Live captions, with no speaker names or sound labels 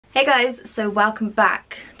Hey guys, so welcome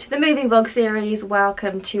back to the moving vlog series.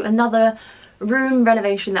 Welcome to another room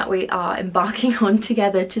renovation that we are embarking on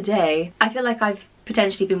together today. I feel like I've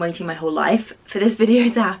potentially been waiting my whole life for this video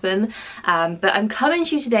to happen, but I'm coming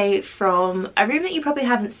to you today from a room that you probably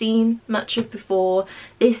haven't seen much of before.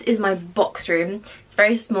 This is my box room. It's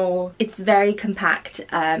very small, it's very compact,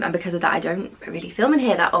 and because of that I don't really film in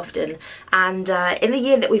here that often. And in the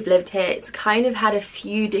year that we've lived here, it's kind of had a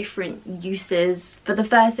few different uses. For the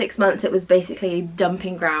first 6 months it was basically a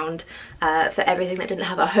dumping ground for everything that didn't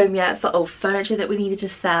have a home yet, for old furniture that we needed to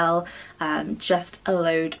sell, just a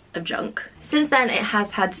load of junk. Since then it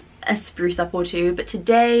has had a spruce up or two, but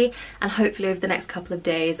today and hopefully over the next couple of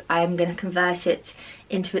days I'm going to convert it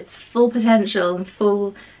into its full potential and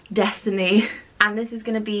full destiny. And this is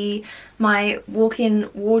going to be my walk-in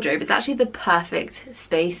wardrobe. It's actually the perfect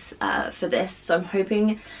space for this, so I'm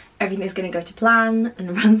hoping everything's going to go to plan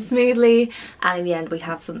and run smoothly, and in the end we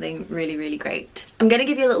have something really, really great. I'm going to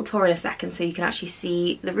give you a little tour in a second so you can actually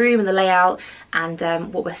see the room and the layout and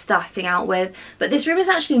what we're starting out with. But this room is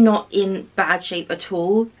actually not in bad shape at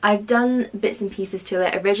all. I've done bits and pieces to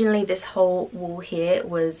it. Originally this whole wall here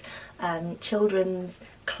was children's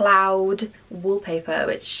cloud wallpaper,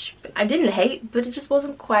 which I didn't hate, but it just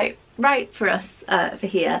wasn't quite right for us for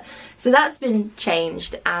here. So that's been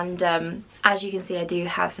changed, and as you can see I do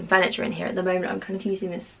have some furniture in here. At the moment I'm kind of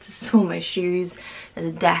using this to store my shoes. There's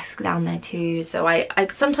a desk down there too, so I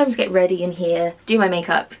sometimes get ready in here, do my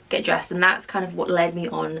makeup, get dressed, and that's kind of what led me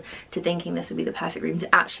on to thinking this would be the perfect room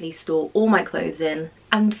to actually store all my clothes in,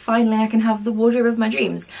 and finally I can have the wardrobe of my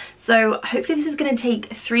dreams. So hopefully this is going to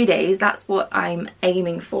take 3 days. That's what I'm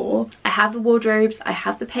aiming for. I have the wardrobes, I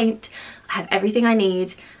have the paint, I have everything I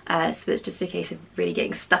need, so it's just a case of really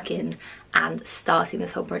getting stuck in and starting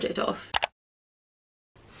this whole project off.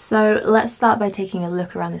 So let's start by taking a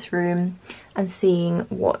look around this room and seeing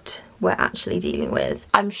what we're actually dealing with.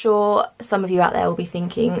 I'm sure some of you out there will be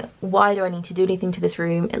thinking, why do I need to do anything to this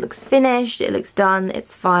room? It looks finished, it looks done,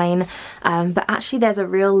 it's fine. But actually there's a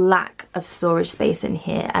real lack of storage space in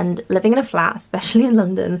here, and living in a flat, especially in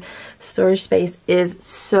London, storage space is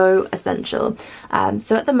so essential.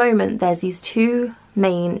 So at the moment there's these two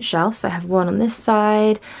main shelves. I have one on this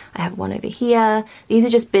side, I have one over here. These are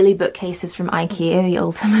just Billy bookcases from IKEA, the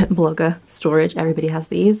ultimate blogger storage. Everybody has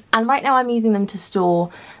these, and right now I'm using them to store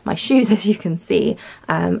my shoes, as you can see.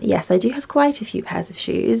 Yes, I do have quite a few pairs of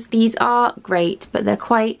shoes. These are great, but they're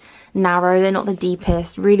quite narrow, they're not the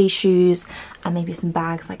deepest. Really, shoes and maybe some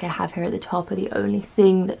bags like I have here at the top are the only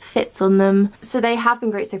thing that fits on them. So they have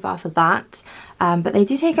been great so far for that, but they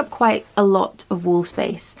do take up quite a lot of wall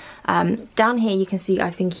space. Down here you can see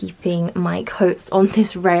I've been keeping my coats on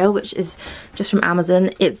this rail, which is just from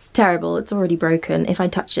Amazon. It's terrible, it's already broken. If I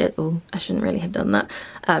touch it, oh, I shouldn't really have done that,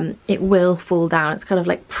 it will fall down. It's kind of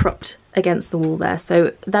like propped against the wall there,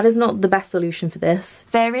 so that is not the best solution for this.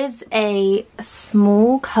 There is a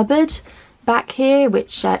small cupboard back here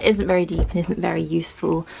which isn't very deep and isn't very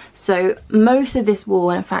useful, so most of this wall,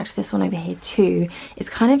 and in fact this one over here too, is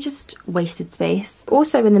kind of just wasted space.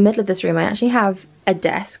 Also in the middle of this room I actually have a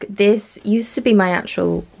desk. This used to be my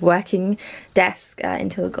actual working desk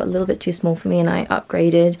until it got a little bit too small for me and I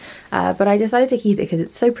upgraded, but I decided to keep it because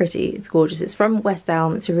it's so pretty, it's gorgeous. It's from West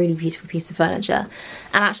Elm, it's a really beautiful piece of furniture,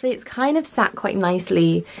 and actually it's kind of sat quite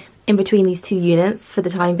nicely in between these two units for the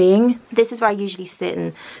time being. This is where I usually sit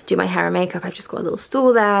and do my hair and makeup. I've just got a little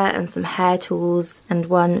stool there and some hair tools and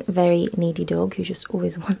one very needy dog who just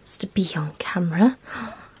always wants to be on camera.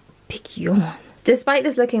 Big yawn. Despite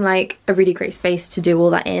this looking like a really great space to do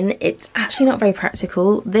all that in, it's actually not very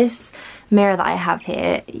practical. This mirror that I have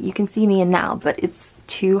here, you can see me in now, but it's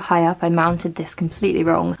too high up. I mounted this completely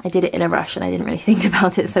wrong. I did it in a rush and I didn't really think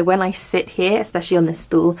about it, so when I sit here, especially on this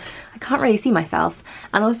stool, I can't really see myself.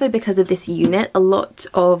 And also because of this unit, a lot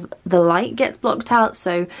of the light gets blocked out,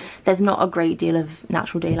 so there's not a great deal of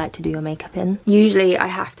natural daylight to do your makeup in. Usually I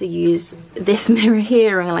have to use this mirror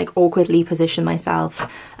here and like awkwardly position myself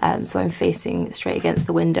so I'm facing straight against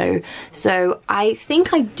the window. So I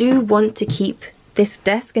think I do want to keep this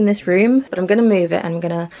desk in this room, but I'm going to move it and I'm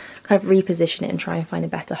going to kind of reposition it and try and find a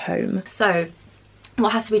better home. So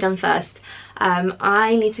what has to be done first?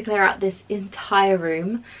 I need to clear out this entire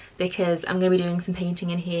room because I'm going to be doing some painting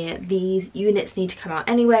in here. These units need to come out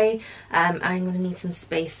anyway, and I'm going to need some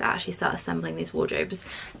space to actually start assembling these wardrobes.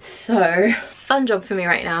 So fun job for me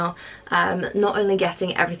right now, not only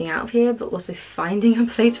getting everything out of here but also finding a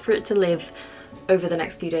place for it to live over the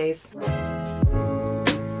next few days.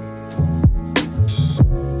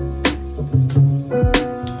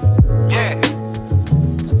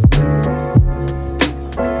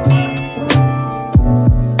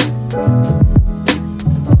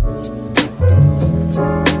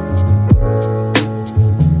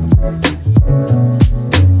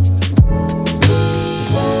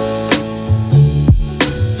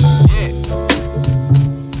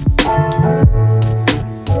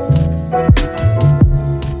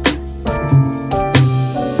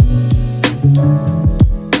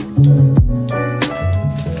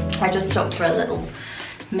 for a little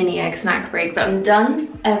mini egg snack break, but I'm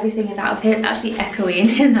done. Everything is out of here. It's actually echoey in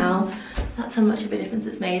here now. That's how much of a difference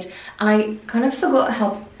it's made. I kind of forgot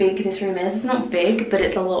how big this room is. It's not big, but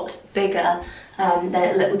it's a lot bigger than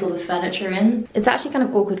it looked with all the furniture in. It's actually kind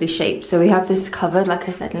of awkwardly shaped. So we have this cupboard, like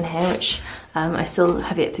I said, in here, which I still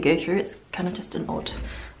have yet to go through. It's kind of just an odds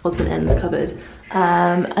and ends cupboard.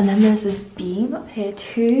 And then there's this beam up here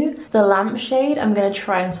too. The lampshade I'm gonna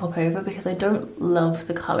try and swap over because I don't love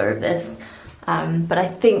the color of this. But I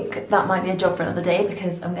think that might be a job for another day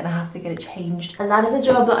because I'm gonna have to get it changed. And that is a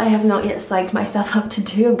job that I have not yet psyched myself up to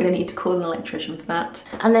do. I'm gonna need to call an electrician for that.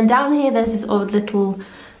 And then down here, there's this odd little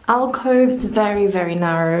alcove. It's very, very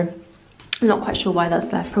narrow. I'm not quite sure why that's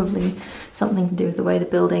there. Probably something to do with the way the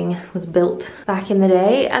building was built back in the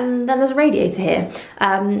day. And then there's a radiator here.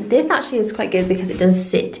 This actually is quite good because it does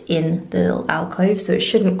sit in the little alcove, so it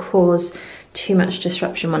shouldn't cause too much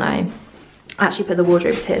disruption when I actually put the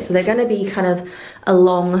wardrobes here. So they're going to be kind of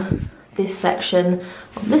along this section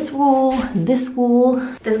of this wall and this wall.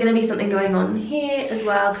 There's going to be something going on here as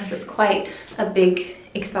well because it's quite a big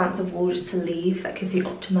expansive wall just to leave that could be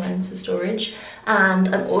optimized for storage.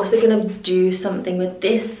 And I'm also going to do something with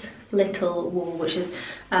this little wall which is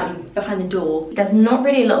behind the door. There's not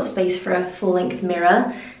really a lot of space for a full-length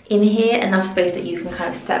mirror in here, enough space that you can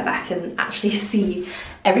kind of step back and actually see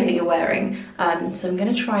everything you're wearing. So I'm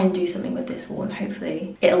going to try and do something with this wall and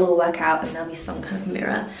hopefully it'll all work out and there'll be some kind of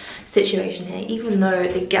mirror situation here, even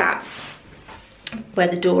though the gap where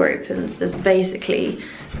the door opens, there's basically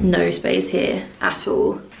no space here at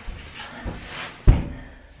all.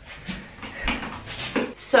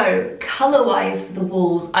 So color-wise for the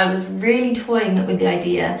walls, I was really toying with the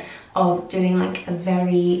idea of doing like a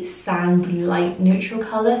very sandy light neutral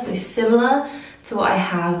color, so similar to what I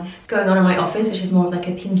have going on in my office, which is more like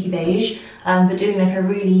a pinky beige, but doing like a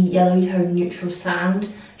really yellowy tone neutral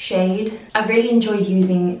sand shade. I really enjoyed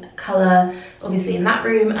using colour obviously in that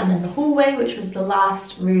room, and then the hallway, which was the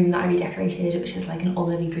last room that I redecorated, which is like an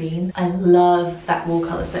olivey green. I love that wall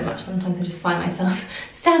colour so much. Sometimes I just find myself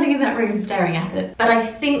standing in that room staring at it. But I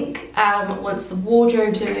think once the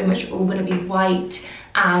wardrobes are in, which are all going to be white,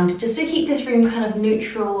 and just to keep this room kind of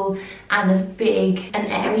neutral and as big and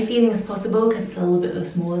airy feeling as possible because it's a little bit of a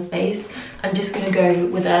smaller space, I'm just going to go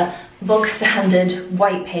with a bog standard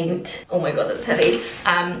white paint. Oh my god, that's heavy.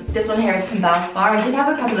 This one here is from Vase. I did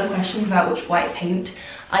have a couple of questions about which white paint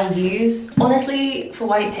I use. Honestly, for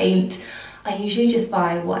white paint, I usually just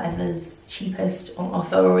buy whatever's cheapest on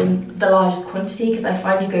offer or in the largest quantity because I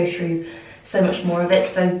find you go through so much more of it.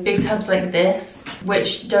 So big tubs like this,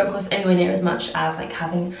 which don't cost anywhere near as much as like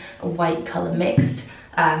having a white colour mixed,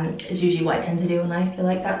 is usually what I tend to do, and I feel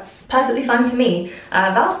like that's perfectly fine for me.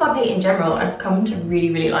 Vase paint in general I've come to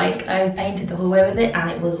really like. I painted the hallway with it and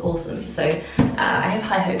it was awesome, so I have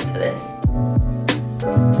high hopes for this.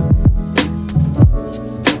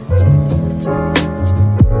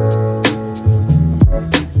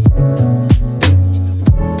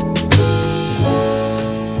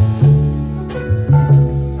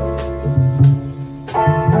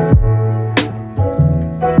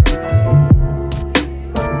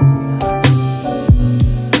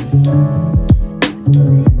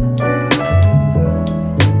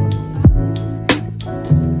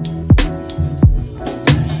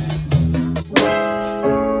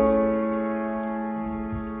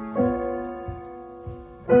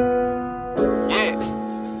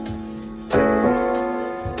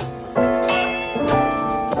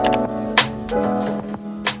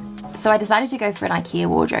 So I decided to go for an IKEA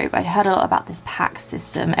wardrobe. I'd heard a lot about this pack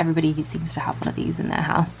system. Everybody seems to have one of these in their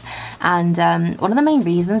house. And one of the main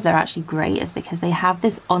reasons they're actually great is because they have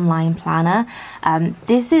this online planner.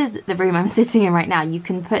 This is the room I'm sitting in right now. You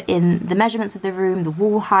can put in the measurements of the room, the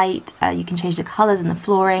wall height, you can change the colours and the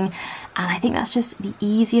flooring. And I think that's just the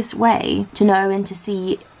easiest way to know and to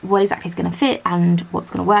see what exactly is going to fit and what's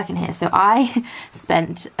going to work in here. So I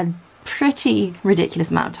spent a pretty ridiculous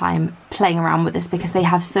amount of time playing around with this because they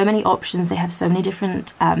have so many options. They have so many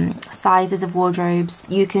different sizes of wardrobes.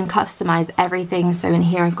 You can customize everything. So in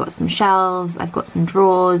here I've got some shelves, I've got some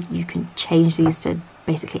drawers. You can change these to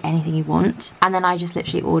basically anything you want, and then I just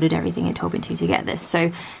literally ordered everything it told me to get this.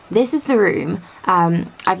 So this is the room.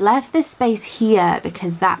 I've left this space here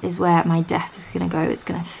because that is where my desk is going to go. It's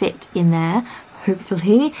going to fit in there,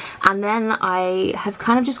 hopefully. And then I have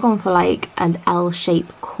kind of just gone for like an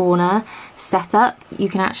L-shaped corner setup. You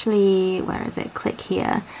can actually, where is it, click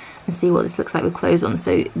here and see what this looks like with clothes on.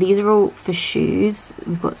 So these are all for shoes.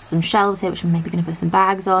 We've got some shelves here which I'm maybe going to put some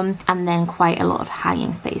bags on, and then quite a lot of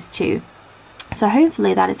hanging space too. So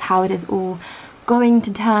hopefully that is how it is all going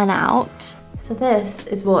to turn out. So this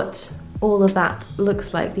is what all of that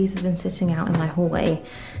looks like. These have been sitting out in my hallway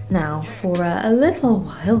now for a little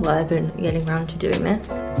while I've been getting around to doing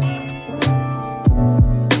this.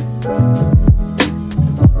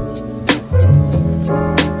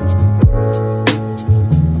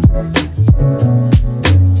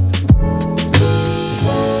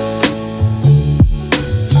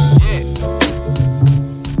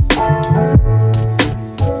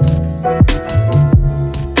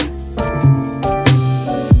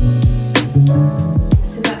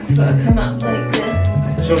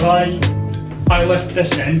 I left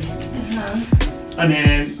this end, and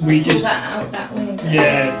then we just pull that out that way.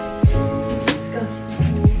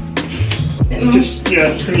 Just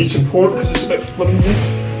gonna need support because it's a bit flimsy.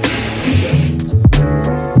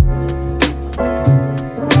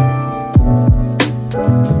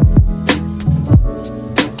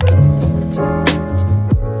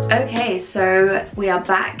 Okay, so we are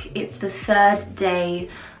back. It's the third day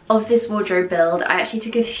of this wardrobe build. I actually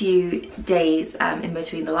took a few days in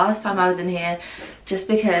between the last time I was in here, just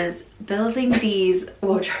because building these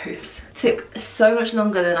wardrobes took so much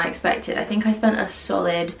longer than I expected. I think I spent a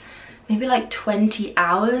solid maybe like 20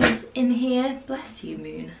 hours in here. Bless you,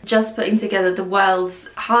 Moon. Just putting together the world's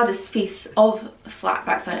hardest piece of flat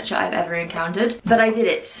pack furniture I've ever encountered. But I did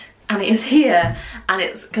it. And it is here, and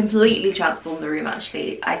it's completely transformed the room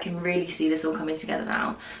actually. I can really see this all coming together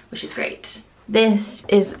now, which is great. This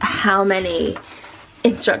is how many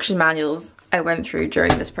instruction manuals I went through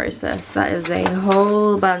during this process. That is a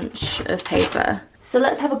whole bunch of paper. So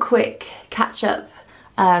let's have a quick catch up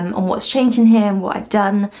on what's changed in here and what I've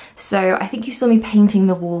done. So I think you saw me painting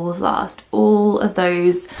the walls last. All of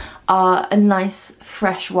those are a nice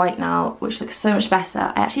fresh white now, which looks so much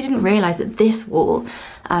better. I actually didn't realise that this wall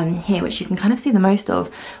here, which you can kind of see the most of,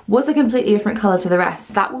 was a completely different colour to the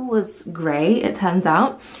rest. That wall was grey, it turns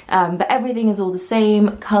out, but everything is all the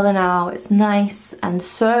same colour now. It's nice and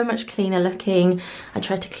so much cleaner looking. I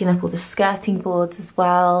tried to clean up all the skirting boards as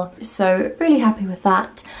well, so really happy with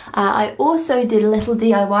that. I also did a little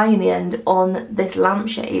DIY in the end on this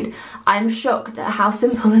lampshade. I'm shocked at how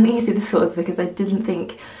simple and easy this was, because I didn't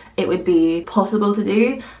think it would be possible to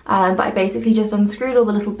do, but I basically just unscrewed all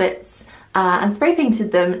the little bits and spray painted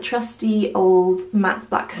them. Trusty old matte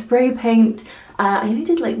black spray paint. I only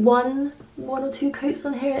did like one or two coats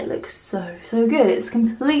on here, and it looks so good. It's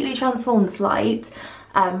completely transformed this light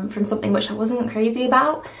from something which I wasn't crazy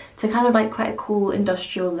about to kind of like quite a cool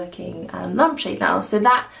industrial looking lampshade now. So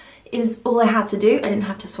that is all I had to do. I didn't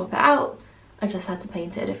have to swap it out. I just had to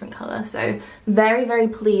paint it a different colour. So very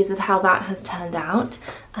pleased with how that has turned out.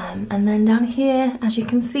 And then down here, as you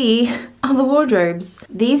can see, are the wardrobes.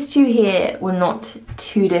 These two here were not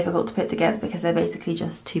too difficult to put together because they're basically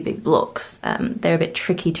just two big blocks. They're a bit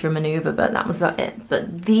tricky to manoeuvre, but that was about it.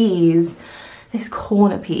 But this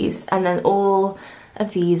corner piece, and then all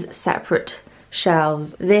of these separate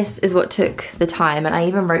shelves, this is what took the time, and I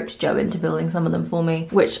even roped Joe into building some of them for me,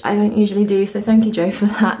 which I don't usually do, so thank you, Joe, for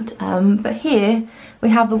that. But here we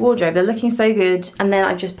have the wardrobe. They're looking so good. And then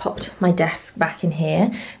I've just popped my desk back in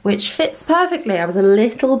here, which fits perfectly. I was a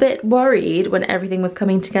little bit worried when everything was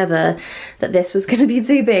coming together that this was going to be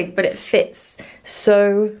too big, but it fits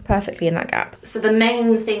so perfectly in that gap. So the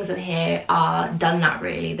main things in here are done now,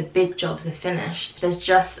 really. The big jobs are finished. There's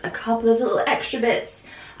just a couple of little extra bits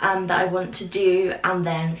that I want to do, and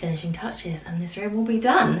then finishing touches, and this room will be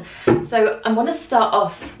done. So I want to start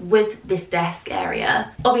off with this desk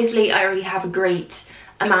area. Obviously I already have a great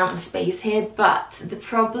amount of space here, but the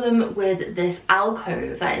problem with this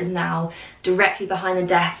alcove that is now directly behind the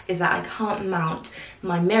desk is that I can't mount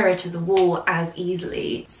my mirror to the wall as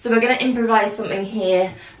easily. So we're going to improvise something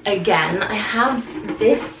here again. I have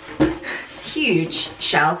this huge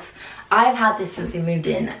shelf. I've had this since we moved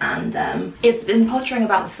in, and it's been pottering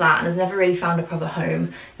about the flat and has never really found a proper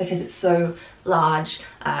home because it's so large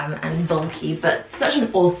and bulky, but such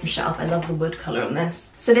an awesome shelf. I love the wood colour on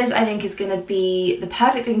this. So this, I think, is going to be the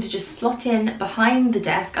perfect thing to just slot in behind the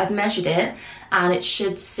desk. I've measured it, and it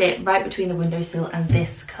should sit right between the windowsill and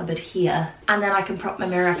this cupboard here. And then I can prop my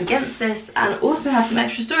mirror up against this and also have some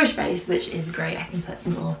extra storage space, which is great. I can put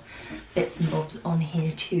some little bits and bobs on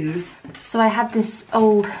here too. So I had this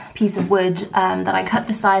old piece of wood that I cut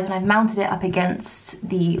the size, and I've mounted it up against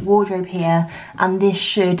the wardrobe here, and this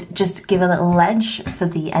should just give a little ledge for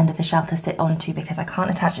the end of the shelf to sit onto, because I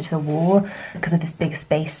can't attach it to the wall because of this big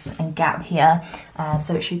space and gap here.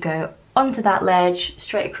 So it should go onto that ledge,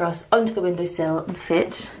 straight across onto the windowsill, and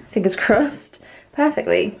fit, fingers crossed,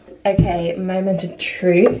 perfectly. Okay, moment of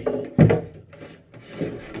truth.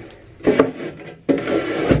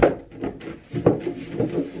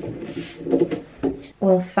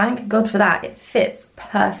 Well, thank God for that. It fits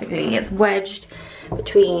perfectly. It's wedged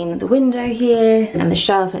between the window here and the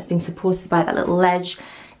shelf, and it's being supported by that little ledge.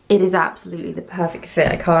 It is absolutely the perfect fit.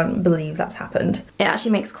 I can't believe that's happened. It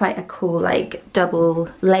actually makes quite a cool, like, double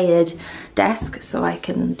layered desk, so I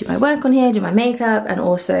can do my work on here, do my makeup, and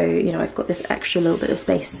also, you know, I've got this extra little bit of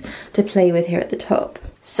space to play with here at the top.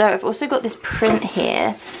 So I've also got this print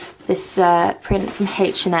here, this print from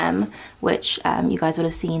H&M, which you guys would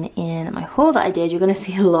have seen in my haul that I did. You're gonna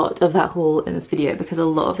see a lot of that haul in this video because a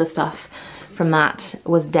lot of the stuff from that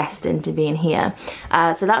was destined to be in here.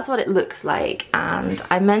 So that's what it looks like, and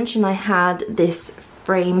I mentioned I had this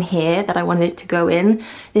frame here that I wanted it to go in.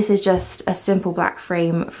 This is just a simple black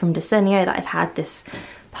frame from Desenio that I've had this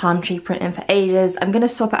palm tree print in for ages. I'm gonna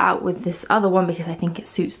swap it out with this other one because I think it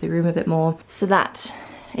suits the room a bit more. So that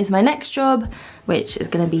is my next job, which is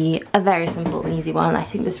gonna be a very simple and easy one. I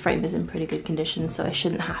think this frame is in pretty good condition, so I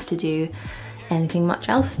shouldn't have to do anything much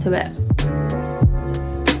else to it.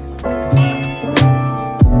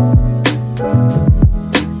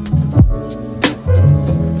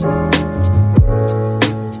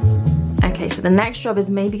 Okay, so the next job is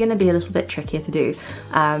maybe going to be a little bit trickier to do,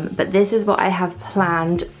 but this is what I have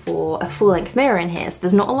planned for a full-length mirror in here. So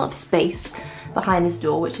there's not a lot of space behind this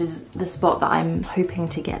door, which is the spot that I'm hoping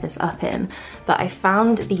to get this up in, but I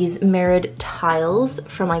found these mirrored tiles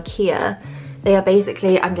from IKEA. They are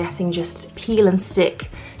basically, I'm guessing, just peel and stick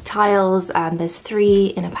tiles. There's 3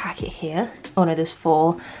 in a packet here. Oh no, there's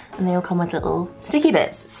 4, and they all come with little sticky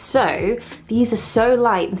bits. So these are so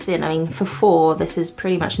light and thin. I mean, for 4, this is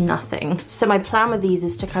pretty much nothing. So my plan with these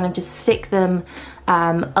is to kind of just stick them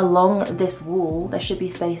along this wall. There should be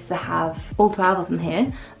space to have all 12 of them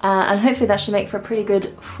here, and hopefully that should make for a pretty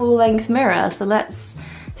good full-length mirror. So let's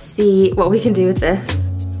see what we can do with this.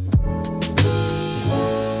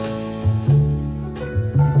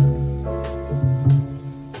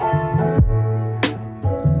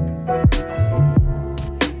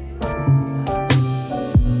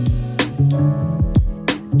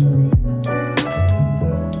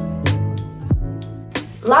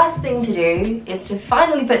 Last thing to do is to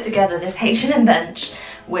finally put together this H&M bench,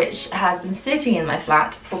 which has been sitting in my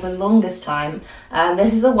flat for the longest time.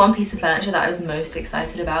 This is the one piece of furniture that I was most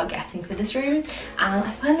excited about getting for this room, and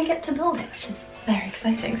I finally get to build it, which is very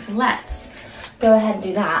exciting. So let's go ahead and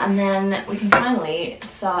do that, and then we can finally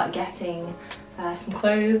start getting some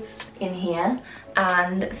clothes in here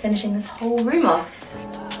and finishing this whole room off.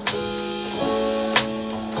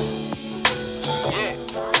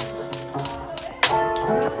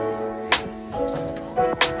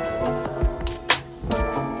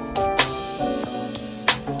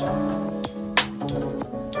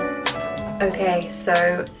 Okay,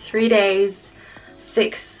 so 3 days,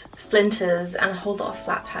 6 splinters, and a whole lot of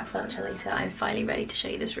flat pack furniture later. I'm finally ready to show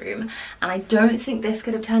you this room, and I don't think this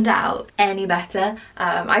could have turned out any better.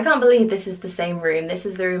 I can't believe this is the same room. This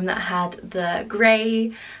is the room that had the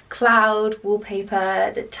grey cloud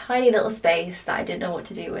wallpaper, the tiny little space that I didn't know what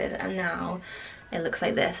to do with, and now it looks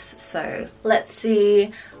like this. So let's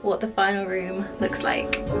see what the final room looks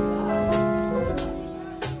like.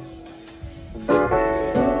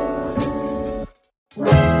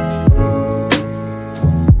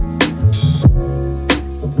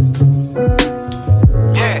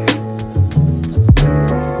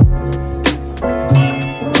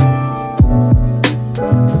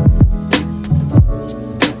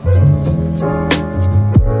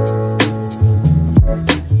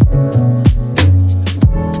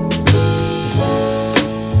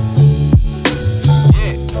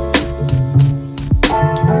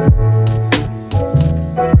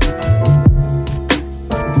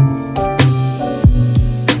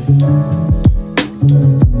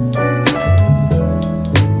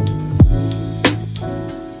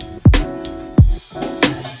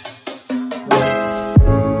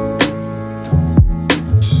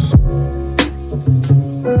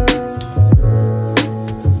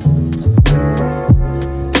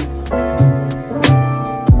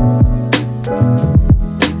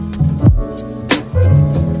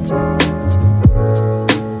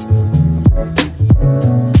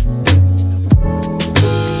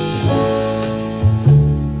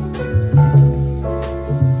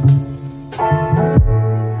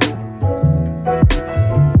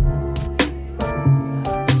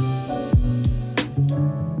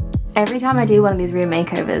 Every time I do one of these room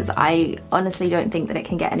makeovers, I honestly don't think that it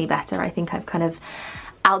can get any better. I think I've kind of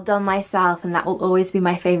outdone myself, and that will always be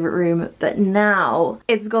my favourite room, but now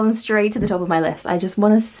it's gone straight to the top of my list. I just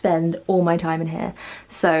want to spend all my time in here.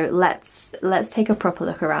 So let's take a proper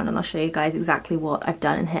look around and I'll show you guys exactly what I've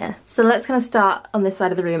done in here. So let's kind of start on this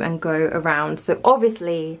side of the room and go around. So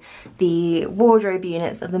obviously the wardrobe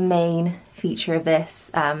units are the main feature of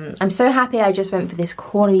this. I'm so happy I just went for this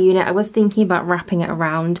corner unit. I was thinking about wrapping it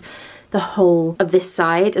around the whole of this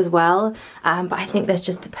side as well, but I think there's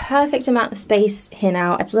just the perfect amount of space here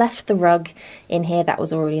now. I've left the rug in here that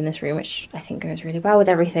was already in this room, which I think goes really well with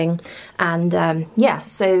everything. And yeah,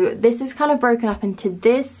 so this is kind of broken up into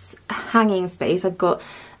this hanging space. I've got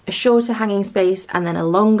a shorter hanging space and then a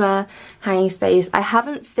longer hanging space. I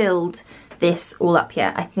haven't filled this all up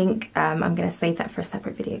yet. I think I'm gonna save that for a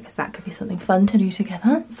separate video because that could be something fun to do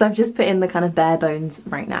together. So I've just put in the kind of bare bones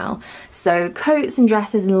right now. So coats and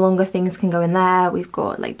dresses and longer things can go in there. We've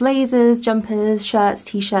got like blazers, jumpers, shirts,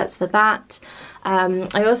 t-shirts for that.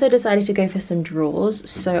 I also decided to go for some drawers.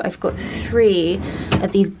 So I've got 3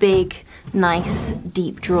 of these big, nice,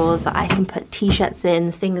 deep drawers that I can put t-shirts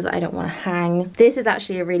in, things that I don't want to hang. This is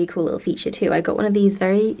actually a really cool little feature too. I got one of these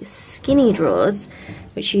very skinny drawers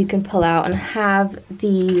which you can pull out and have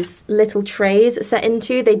these little trays set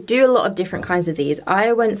into. They do a lot of different kinds of these.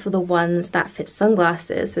 I went for the ones that fit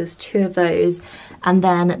sunglasses, so there's 2 of those, and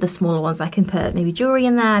then the smaller ones I can put maybe jewelry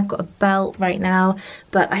in there. I've got a belt right now,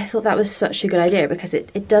 but I thought that was such a good idea because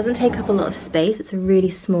it doesn't take up a lot of space. It's a really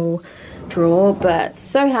small drawer, but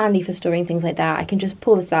so handy for storing things like that. I can just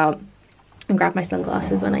pull this out and grab my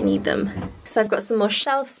sunglasses when I need them. So I've got some more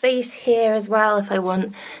shelf space here as well if I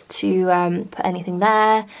want to put anything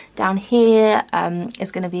there. Down here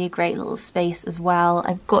is going to be a great little space as well.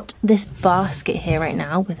 I've got this basket here right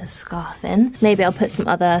now with a scarf in. Maybe I'll put some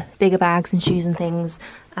other bigger bags and shoes and things.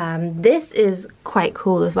 This is quite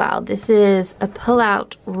cool as well. This is a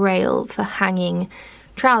pull-out rail for hanging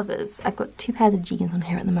trousers. I've got 2 pairs of jeans on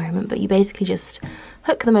here at the moment, but you basically just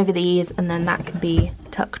hook them over these and then that can be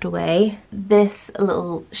tucked away. This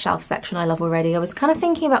little shelf section I love already. I was kind of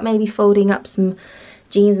thinking about maybe folding up some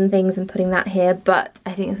jeans and things and putting that here, but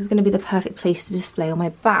I think this is going to be the perfect place to display all my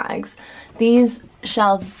bags. These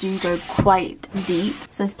shelves do go quite deep,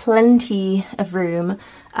 so there's plenty of room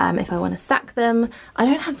if I want to stack them. I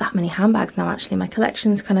don't have that many handbags now actually. My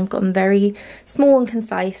collection's kind of gotten very small and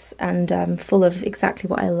concise and full of exactly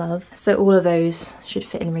what I love. So all of those should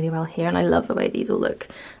fit in really well here, and I love the way these all look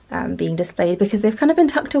being displayed because they've kind of been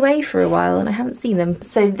tucked away for a while and I haven't seen them.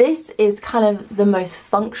 So this is kind of the most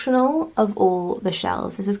functional of all the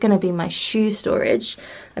shelves. This is going to be my shoe storage.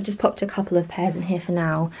 I've just popped a couple of pairs in here for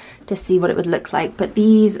now to see what it would look like, but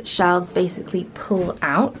these shelves basically pull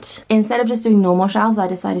out. Instead of just doing normal shelves, I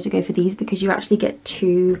decided to go for these because you actually get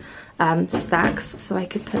 2 stacks, so I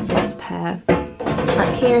could put this pair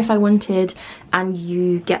up here if I wanted, and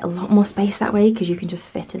you get a lot more space that way because you can just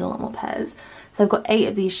fit in a lot more pairs. So I've got 8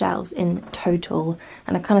 of these shelves in total,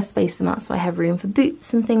 and I kind of spaced them out so I have room for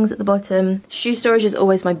boots and things at the bottom. Shoe storage is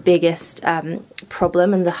always my biggest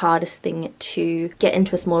problem and the hardest thing to get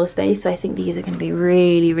into a smaller space, so I think these are going to be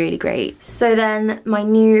really, really great. So then my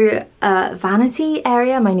new vanity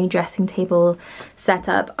area, my new dressing table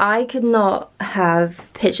setup, I could not have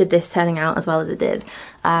pictured this turning out as well as it did.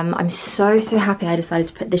 I'm so happy I decided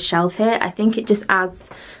to put this shelf here. I think it just adds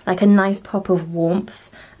like a nice pop of warmth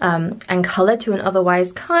and colour to an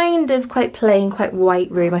otherwise kind of quite plain, quite white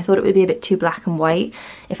room. I thought it would be a bit too black and white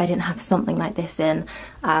if I didn't have something like this in.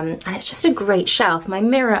 And it's just a great shelf. My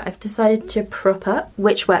mirror I've decided to prop up,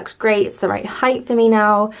 which works great. It's the right height for me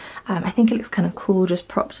now. I think it looks kind of cool just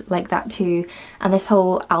propped like that too. And this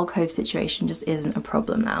whole alcove situation just isn't a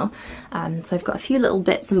problem now. So I've got a few little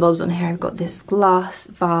bits and bobs on here. I've got this glass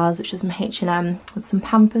vase, which is from H&M with some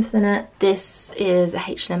pampas in it. This is a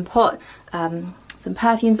H&M pot. Some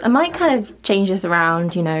perfumes. I might kind of change this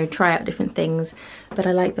around, you know, try out different things, but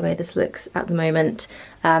I like the way this looks at the moment.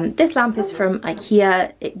 This lamp is from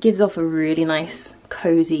IKEA. It gives off a really nice,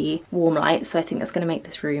 cozy, warm light, so I think that's going to make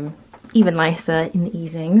this room even nicer in the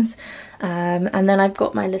evenings. And then I've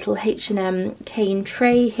got my little H&M cane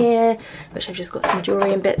tray here, which I've just got some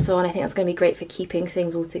jewelry and bits on. I think that's going to be great for keeping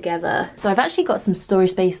things all together. So I've actually got some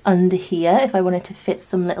storage space under here if I wanted to fit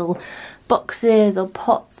some little boxes or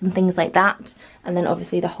pots and things like that. and then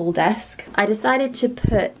obviously the whole desk. I decided to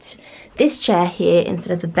put this chair here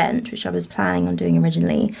instead of the bench, which I was planning on doing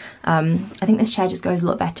originally. I think this chair just goes a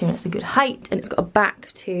lot better and it's a good height and it's got a back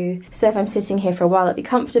too. So if I'm sitting here for a while, it'll be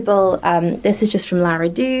comfortable. This is just from La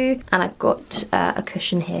Redoux, and I've got a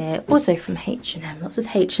cushion here, also from H&M. Lots of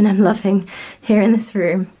H&M loving here in this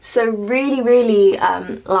room. So really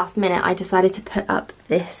last minute, I decided to put up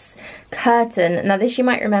this curtain. Now this you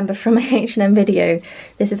might remember from my H&M video.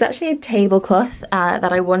 This is actually a tablecloth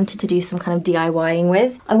that I wanted to do some kind of DIYing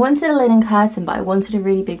with. I wanted a linen curtain, but I wanted a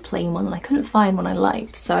really big plain one and I couldn't find one I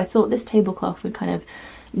liked. So I thought this tablecloth would kind of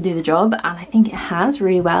do the job, and I think it has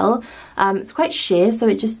really well. It's quite sheer, so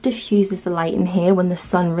it just diffuses the light in here when the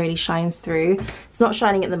sun really shines through. It's not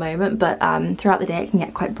shining at the moment, but throughout the day it can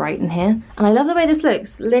get quite bright in here. And I love the way this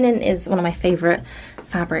looks. Linen is one of my favourite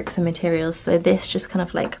fabrics and materials, so this just kind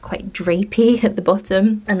of like quite drapey at the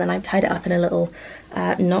bottom, and then I've tied it up in a little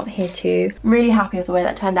knot here too. Really happy with the way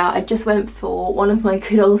that turned out. I just went for one of my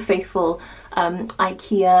good old faithful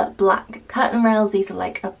IKEA black curtain rails. These are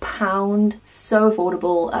like £1, so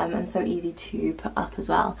affordable and so easy to put up as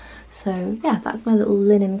well. So yeah, that's my little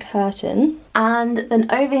linen curtain. And then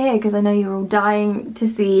over here, because I know you're all dying to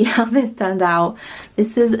see how this turned out,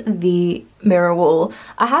 this is the mirror wall.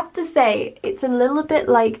 I have to say, it's a little bit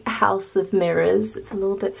like House of Mirrors. It's a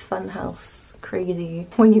little bit funhouse crazy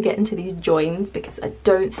when you get into these joins, because I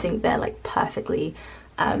don't think they're like perfectly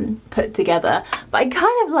put together, but I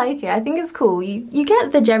kind of like it. I think it's cool. You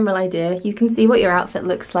get the general idea. You can see what your outfit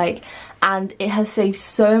looks like, and it has saved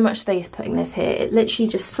so much space putting this here. It literally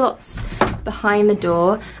just slots behind the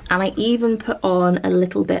door, and I even put on a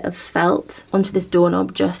little bit of felt onto this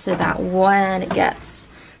doorknob just so that when it gets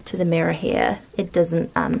to the mirror here, it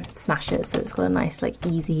doesn't smash it, so it's got a nice like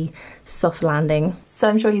easy soft landing. So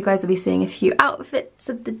I'm sure you guys will be seeing a few outfits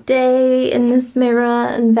of the day in this mirror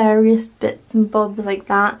and various bits and bobs like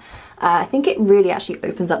that. I think it really actually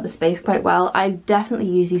opens up the space quite well. I definitely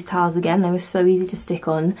use these tiles again. They were so easy to stick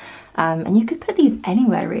on, and you could put these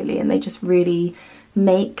anywhere really, and they just really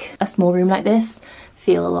make a small room like this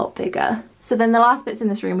feel a lot bigger. So then the last bits in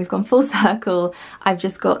this room, we've gone full circle. I've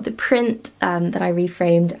just got the print that I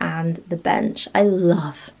reframed and the bench. I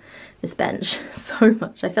love this bench so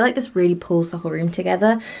much. I feel like this really pulls the whole room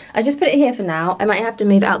together. I just put it here for now. I might have to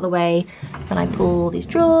move it out of the way when I pull these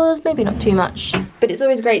drawers, maybe not too much. But it's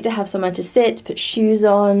always great to have somewhere to sit, put shoes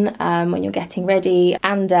on when you're getting ready.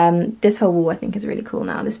 And this whole wall I think is really cool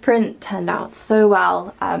now. This print turned out so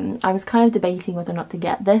well. I was kind of debating whether or not to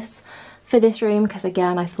get this for this room, because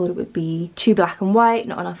again I thought it would be too black and white,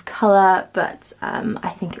 not enough colour, but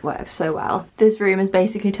I think it works so well. This room has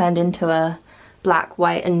basically turned into a black,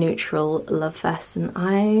 white and neutral love fest, and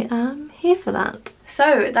I am here for that.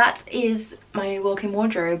 So that is my walk-in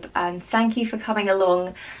wardrobe, and thank you for coming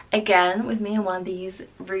along again with me on one of these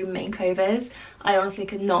room makeovers. I honestly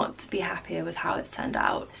could not be happier with how it's turned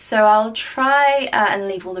out. So I'll try and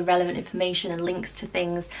leave all the relevant information and links to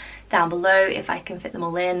things down below if I can fit them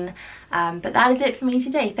all in. But that is it for me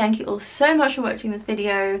today. Thank you all so much for watching this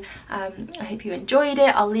video. I hope you enjoyed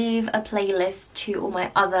it. I'll leave a playlist to all my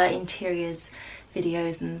other interiors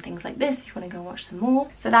videos and things like this if you want to go watch some more.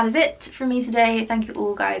 So that is it from me today. Thank you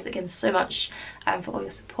all guys again so much for all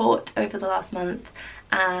your support over the last month,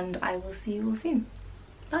 and I will see you all soon.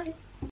 Bye.